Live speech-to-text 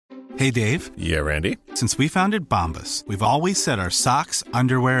Hey, Dave. Yeah, Randy? Since we founded Bombas, we've always said our socks,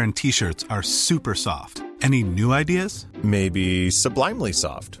 underwear, and T-shirts are super soft. Any new ideas? Maybe sublimely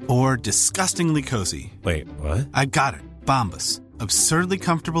soft. Or disgustingly cozy. Wait, what? I got it. Bombas. Absurdly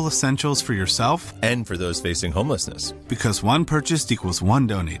comfortable essentials for yourself and for those facing homelessness. Because one purchased equals one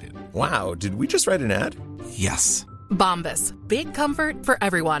donated. Wow, did we just write an ad? Yes. Bombas. Big comfort for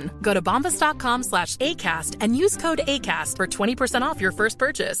everyone. Go to bombas.com/ACAST and use code ACAST for 20% off your first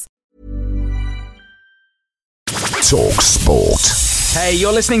purchase. talkSPORT. Hey,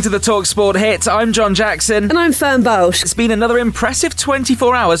 you're listening to the talkSPORT hit. I'm John Jackson. And I'm Fern Bosch. It's been another impressive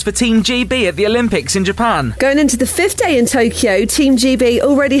 24 hours for Team GB at the Olympics in Japan. Going into the fifth day in Tokyo, Team GB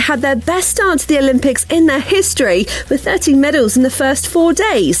already had their best start to the Olympics in their history, with 13 medals in the first 4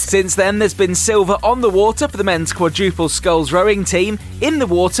 days. Since then, there's been silver on the water for the men's quadruple sculls rowing team. In the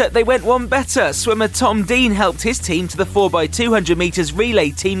water, they went one better. Swimmer Tom Dean helped his team to the 4x200 metres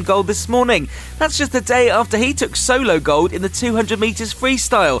relay team gold this morning. That's just a day after he took solo gold in the 200 metres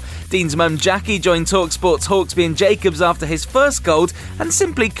freestyle. Dean's mum Jackie joined talkSPORT's Hawksby and Jacobs after his first gold and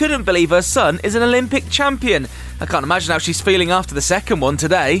simply couldn't believe her son is an Olympic champion. I can't imagine how she's feeling after the second one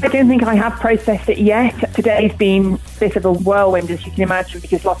today. I don't think I have processed it yet. Today's been a bit of a whirlwind, as you can imagine,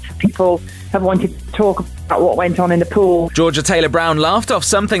 because lots of people have wanted to talk about what went on in the pool. Georgia Taylor-Brown laughed off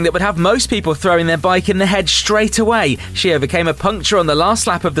something that would have most people throwing their bike in the head straight away. She overcame a puncture on the last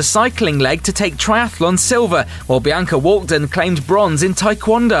lap of the cycling leg to take triathlon silver, while Bianca Walkden claimed bronze in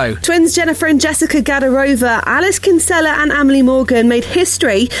taekwondo. Twins Jennifer and Jessica Gadarova, Alice Kinsella and Emily Morgan made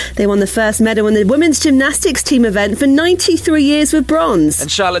history. They won the first medal in the women's gymnastics team event for 93 years with bronze. And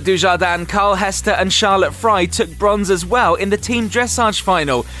Charlotte Dujardin, Carl Hester and Charlotte Fry took bronze as well in the team dressage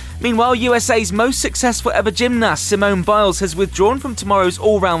final. Meanwhile, USA's most successful ever gymnast, Simone Biles, has withdrawn from tomorrow's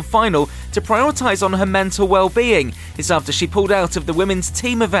all-round final to prioritise on her mental well-being. It's after she pulled out of the women's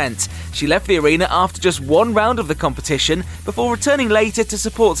team event. She left the arena after just one round of the competition before returning later to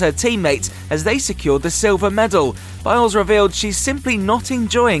support her teammates as they secured the silver medal. Biles revealed she's simply not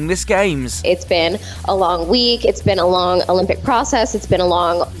enjoying this Games. It's been a long week, it's been a long Olympic process, it's been a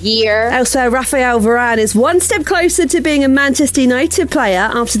long year. Elsewhere, Rafael Varane is one step closer to being a Manchester United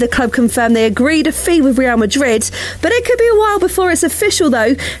player after the club confirmed they agreed a fee with Real Madrid. But it could be a while before it's official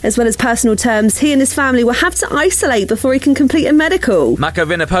though. As well as personal terms, he and his family will have to isolate before he can complete a medical. Mako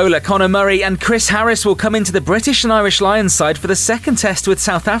Vinopola, Conor Murray and Chris Harris will come into the British and Irish Lions side for the second test with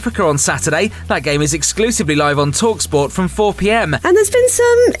South Africa on Saturday. That game is exclusively live on talkSPORT from 4 p.m. And there's been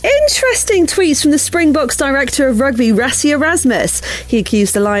some interesting tweets from the Springboks director of rugby, Rassie Erasmus. He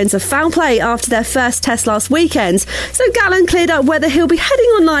accused the Lions of foul play after their first test last weekend. So Gallen cleared up whether he'll be heading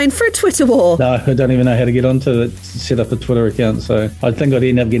online for a Twitter war. No, I don't even know how to get onto it, set up a Twitter account, so I think I'd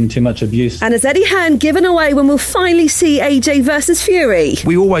end up getting too much abuse. And has Eddie Hearn given away when we'll finally see AJ versus Fury?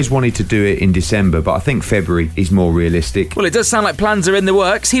 We always wanted to do it in December, but I think February is more realistic. Well, it does sound like plans are in the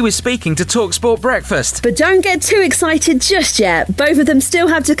works. He was speaking to talkSPORT Breakfast. But don't get too excited just yet. Both of them still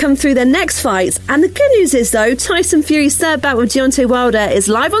have to come through their next fights. And the good news is, though, Tyson Fury's third bout with Deontay Wilder is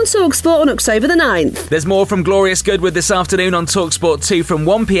live on talkSPORT on October the 9th. There's more from Glorious Goodwood this afternoon on talkSPORT 2 from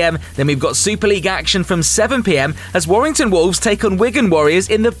 1 p.m. Then we've got Super League action from 7 p.m. as Warrington Wolves take on Wigan Warriors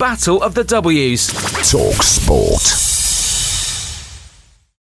in the Battle of the Ws. talkSPORT.